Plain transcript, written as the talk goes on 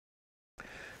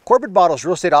Corbett Bottles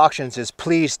Real Estate Auctions is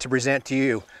pleased to present to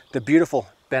you the beautiful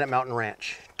Bennett Mountain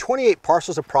Ranch. 28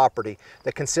 parcels of property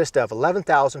that consist of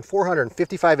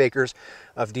 11,455 acres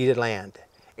of deeded land,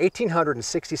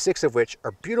 1,866 of which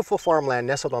are beautiful farmland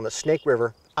nestled on the Snake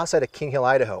River outside of King Hill,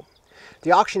 Idaho.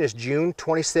 The auction is June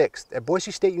 26th at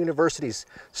Boise State University's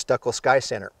Stucco Sky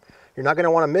Center. You're not going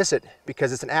to want to miss it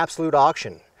because it's an absolute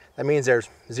auction. That means there's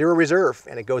zero reserve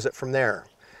and it goes up from there.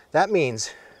 That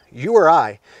means you or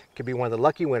I could be one of the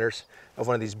lucky winners of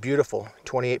one of these beautiful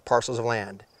 28 parcels of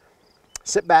land.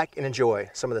 Sit back and enjoy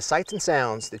some of the sights and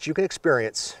sounds that you can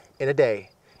experience in a day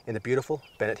in the beautiful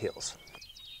Bennett Hills.